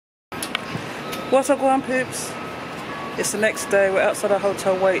What's up, going, peeps? It's the next day. We're outside our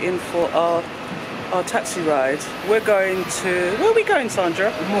hotel waiting for our taxi ride. We're going to... Where are we going,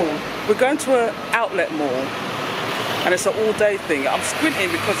 Sandra? Mall. We're going to an outlet mall. And it's an all-day thing. I'm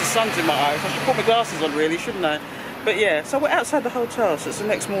squinting because the sun's in my eyes. I should put my glasses on, really, shouldn't I? But yeah, so we're outside the hotel, so it's the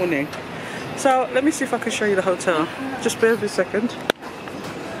next morning. So let me see if I can show you the hotel. Just bear with me a second.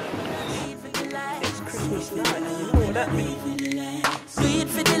 It's Christmas night, and you know what that means. Do it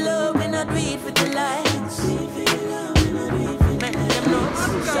for the love, we not do it for the lights. Make them know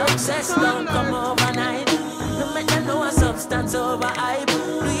success don't come overnight. No make them know a substance over hype. Do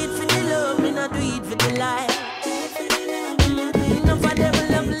it for the love, we not do it for the light. No for them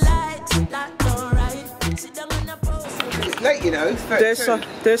love lights, that's alright. Sit down on the post. It's late, you know.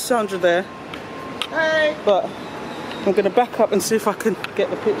 There's Sandra there. Hey. But I'm going to back up and see if I can get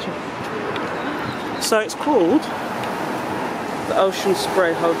the picture. So it's called the Ocean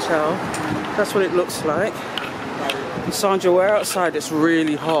Spray Hotel. That's what it looks like. And Sandra, we're outside. It's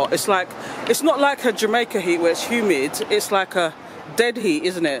really hot. It's not like a Jamaica heat where it's humid. It's like a dead heat,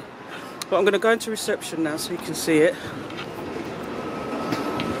 isn't it? But I'm going to go into reception now so you can see it.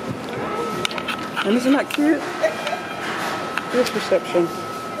 And isn't that cute? Here's reception.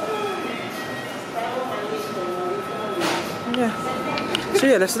 Yeah. So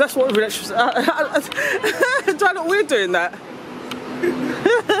yeah, that's what reception. Do I look weird doing that?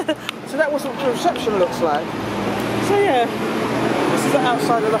 So that was what the reception looks like. So yeah, this is the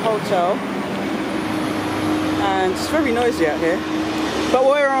outside of the hotel, and it's very noisy out here. But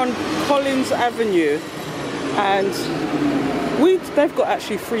we're on Collins Avenue, and they've got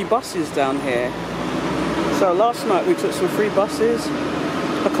actually free buses down here. So last night we took some free buses,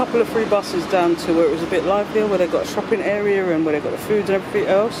 a couple of free buses down to where it was a bit livelier, where they got a shopping area and where they got the food and everything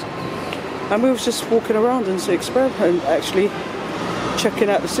else. And we was just walking around and experimenting, actually checking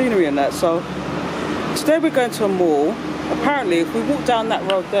out the scenery and that. So today we're going to a mall. Apparently if we walk down that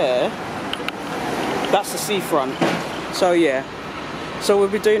road there, that's the seafront. So yeah, so we'll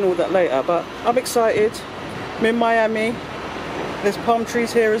be doing all that later, but I'm excited. I'm in Miami. There's palm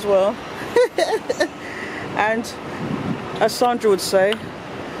trees here as well. And as Sandra would say,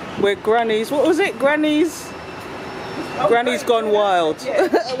 we're grannies. What was it? Grannies? Granny's gone wild. Yeah.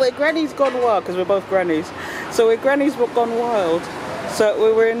 We're granny's gone wild because we're both grannies. So we're grannies gone wild. So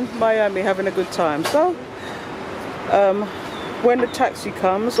we were in Miami having a good time. So when the taxi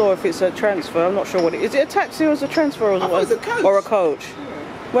comes, or if it's a transfer, I'm not sure what it is. Is it a taxi or is it a transfer or a coach? Or a coach?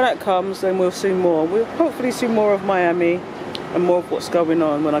 Yeah. When that comes, then we'll see more. We'll hopefully see more of Miami and more of what's going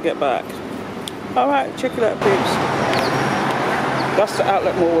on when I get back. All right, check it out, peeps. That's the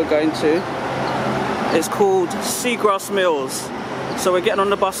outlet mall we're going to. It's called Seagrass Mills. So we're getting on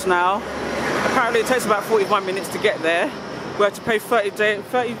the bus now. Apparently it takes about 45 minutes to get there. We had to pay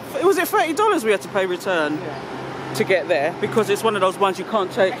 $30 we had to pay return to get there, because it's one of those ones you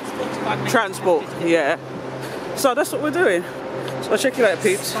can't take transport. Yeah. So that's what we're doing. So check it out,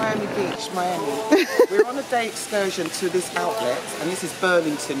 peeps. Miami Beach, Miami. We're on a day excursion to this outlet, and this is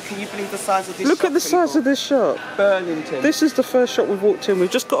Burlington. Can you believe the size of this shop? Look at the size of this shop. Burlington. This is the first shop we've walked in.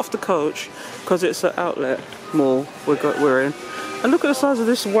 We've just got off the coach because it's an outlet mall we're in. And look at the size of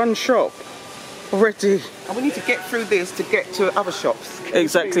this one shop already. And we need to get through this to get to other shops.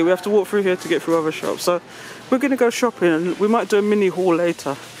 Exactly, we have to walk through here to get through other shops. So we're going to go shopping, and we might do a mini haul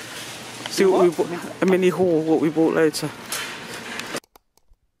later. See what we bought. A mini haul, what we bought later.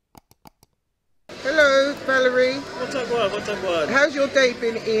 Hello, Valerie. What's up, what? What's up, what? How's your day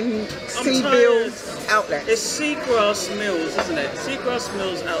been in Seagrass Outlet? It's Seagrass Mills, isn't it? Seagrass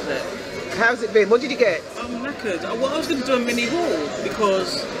Mills Outlet. How's it been? What did you get? I'm knackered. Well, I was going to do a mini haul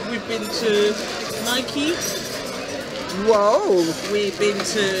because we've been to Nike. Whoa. We've been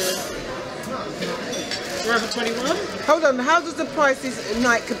to Forever 21. Hold on, how does the prices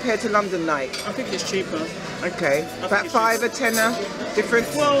night compare to London night? I think it's cheaper. Okay, about $5 or $10 difference?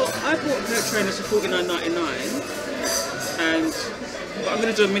 Well, I bought a pair of trainers for $49.99, but I'm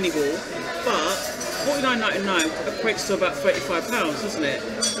going to do a mini haul. But $49.99 equates to about £35, doesn't it?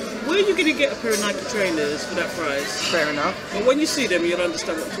 Where are you going to get a pair of Nike trainers for that price? Fair enough. But when you see them, you'll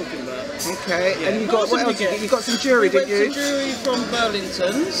understand what I'm talking about. Okay, yeah. And you got what else? You got some jewellery, did you? We went to jewellery from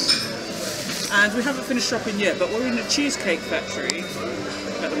Burlington's, and we haven't finished shopping yet, but we're in the Cheesecake Factory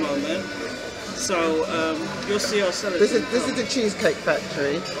at the moment. So you'll see our sellers. This is the Cheesecake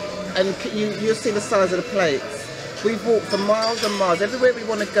Factory, and you'll see the size of the plates. We've walked for miles and miles. Everywhere we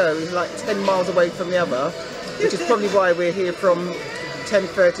want to go is like 10 miles away from the other, which is probably why we're here from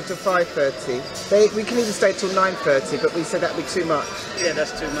 10:30 to 5:30. We can even stay till 9:30, but we said that'd be too much. Yeah,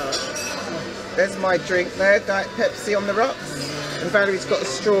 that's too much. There's my drink there, Diet Pepsi on the rocks. And Valerie's got a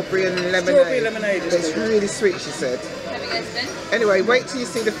strawberry and lemonade. Strawberry lemonade. It's really sweet, she said. Anyway, wait till you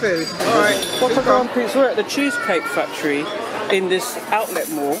see the food. Alright. We're at the Cheesecake Factory in this outlet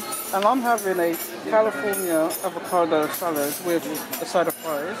mall. And I'm having a California avocado salad with a side of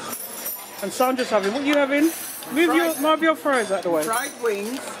fries. And Sandra's having, what are you having? Move your fries out of the way. Fried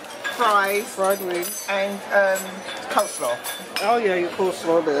wings, fries. Fried wings. And coleslaw. Oh yeah, your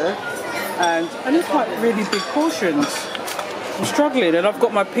coleslaw there. And it's like really big portions. I'm struggling, and I've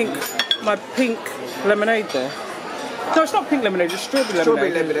got my pink lemonade there. No, it's not pink lemonade, it's strawberry lemonade.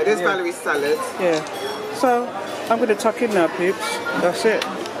 Strawberry lemonade. There's Valerie's salad. Yeah. So I'm going to tuck in now, peeps. That's it.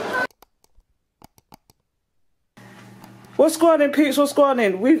 What's going on, peeps? What's going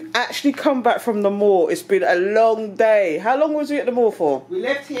on? We've actually come back from the mall. It's been a long day. How long was we at the mall for? We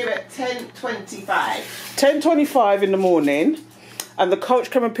left here at 10:25. 10:25 in the morning. And the coach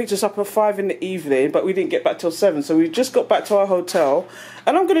came and picked us up at 5 in the evening, but we didn't get back till 7. So we just got back to our hotel.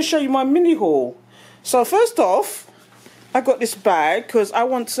 And I'm going to show you my mini haul. So first off, I got this bag because I've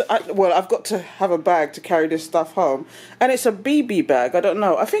got to have a bag to carry this stuff home. And it's a BB bag. I don't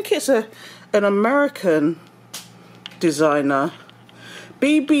know. I think it's an American designer.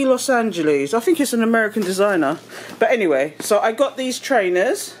 BB Los Angeles. I think it's an American designer. But anyway, so I got these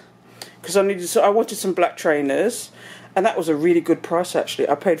trainers because I wanted some black trainers. And that was a really good price, actually.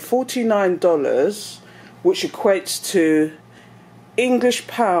 I paid $49, which equates to English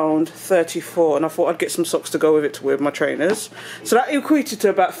pound 34. And I thought I'd get some socks to go with it with my trainers. So that equated to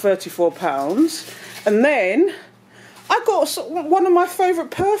about £34. And then I got one of my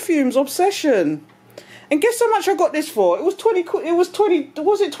favourite perfumes, Obsession. And guess how much I got this for? It was 20. Was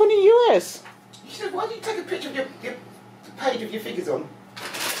it 20 US? You said, why did you take a picture of your page with your figures on?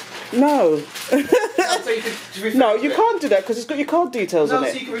 No. So you can no, you can't do that because it's got your card details on it.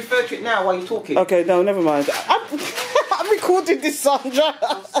 No, so you can refer to it now while you're talking. Okay, no, never mind. I'm recording this, Sandra.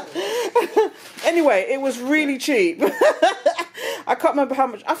 Anyway, it was really cheap. I can't remember how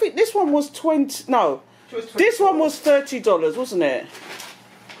much. I think this one was 20. No, this one was $30, wasn't it?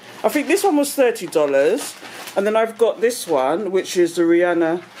 I think this one was $30. And then I've got this one, which is the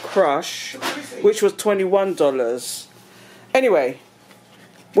Rihanna Crush, which was $21. Anyway.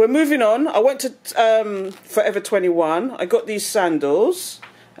 We're moving on. I went to Forever 21. I got these sandals,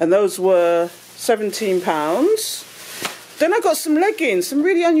 and those were £17. Then I got some leggings, some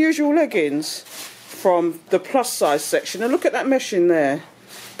really unusual leggings from the plus size section. And look at that mesh in there.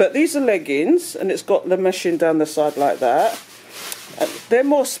 But these are leggings, and it's got the meshing down the side like that. They're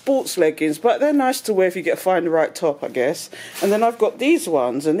more sports leggings, but they're nice to wear if you find the right top, I guess. And then I've got these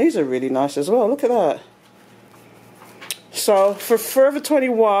ones, and these are really nice as well. Look at that. So for Forever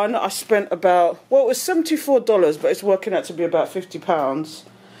 21, I spent about, well, it was $74, but it's working out to be about £50.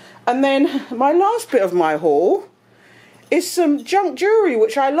 And then my last bit of my haul is some junk jewellery,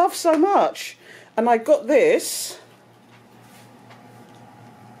 which I love so much. And I got this,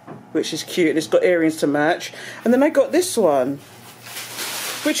 which is cute, and it's got earrings to match. And then I got this one,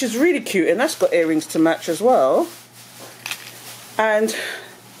 which is really cute, and that's got earrings to match as well. And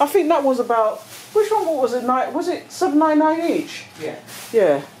I think that was about, which one was it? Was it $7.99 each? Yeah.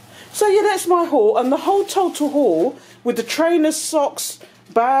 Yeah. So yeah, that's my haul, and the whole total haul with the trainers, socks,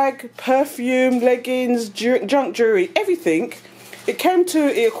 bag, perfume, leggings, junk jewelry, everything. It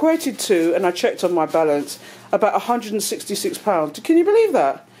equated to, and I checked on my balance, about £166. Can you believe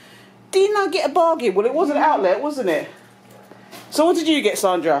that? Didn't I get a bargain? Well, it was an outlet, wasn't it? So what did you get,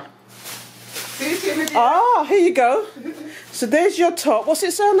 Sandra? Ah, here you go. So there's your top. What's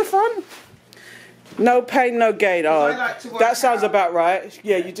it say on the front? No pain, no gain. Oh, that sounds about right.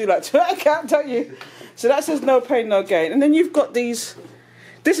 Yeah, you do like to work out, don't you? So that says no pain, no gain. And then you've got these.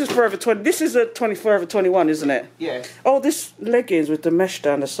 This is Forever 20. This is a Forever 21, isn't it? Yeah. Oh, this leggings with the mesh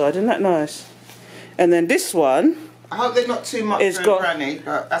down the side. Isn't that nice? And then this one. I hope they're not too much for a granny,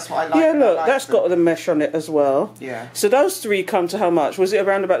 but that's what I like. Yeah, look, that's got the mesh on it as well. Yeah. So those three come to how much? Was it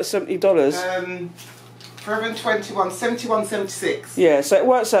around about the $70? Forever 21, 71.76. Yeah, so it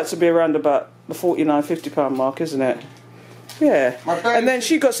works out to be around about the £49, £50 mark, isn't it? Yeah. And then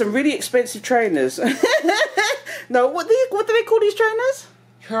she got some really expensive trainers. No, what do they call these trainers?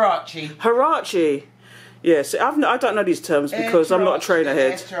 Huarache. Yes, I don't know these terms because I'm not a trainer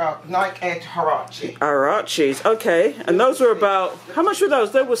head. Nike Air Huarache. Huaraches, okay. And those were about, how much were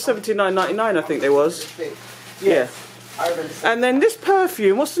those? They were $79.99, I think they was. Yeah. And then this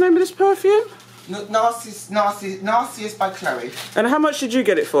perfume, what's the name of this perfume? Nastiest by Chloe. And how much did you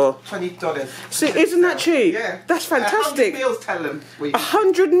get it for? $20. See, isn't that cheap? Yeah. That's fantastic. 100 mils, tell them.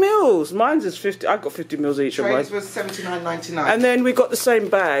 100 mils. Mine's is 50. I got 50 mils each of mine. Trainers was $79.99. And then we got the same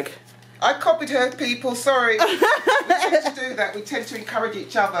bag. I copied her, people. Sorry. We tend to do that. We tend to encourage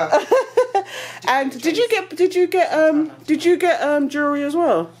each other. And did you get jewellery as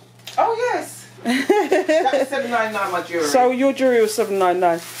well? Oh yes. That's $7.99 my jewellery. So your jewellery was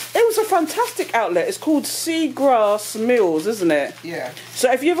 $7.99. It was a fantastic outlet. It's called Seagrass Mills, isn't it? Yeah.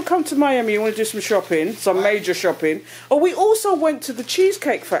 So if you ever come to Miami, you want to do some shopping, some major shopping. Oh, we also went to the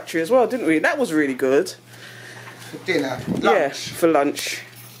Cheesecake Factory as well, didn't we? That was really good. For dinner. Lunch. Yeah, for lunch.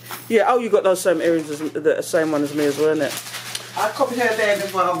 Yeah. Oh, you got those same earrings, the same one as me as well, isn't it? I copied her there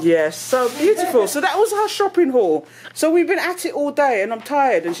as well. Yes, so beautiful. So that was our shopping haul. So we've been at it all day and I'm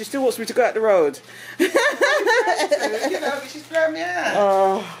tired and she still wants me to go out the road. You know, she's blowing me out.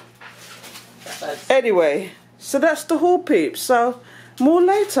 Oh. Anyway, so that's the haul, peeps. So more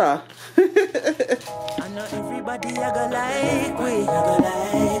later. I know everybody I go like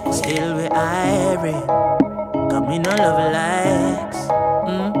we, still we irie. Got me no love likes,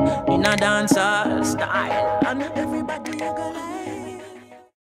 in a dancehall style. I know everybody I go like.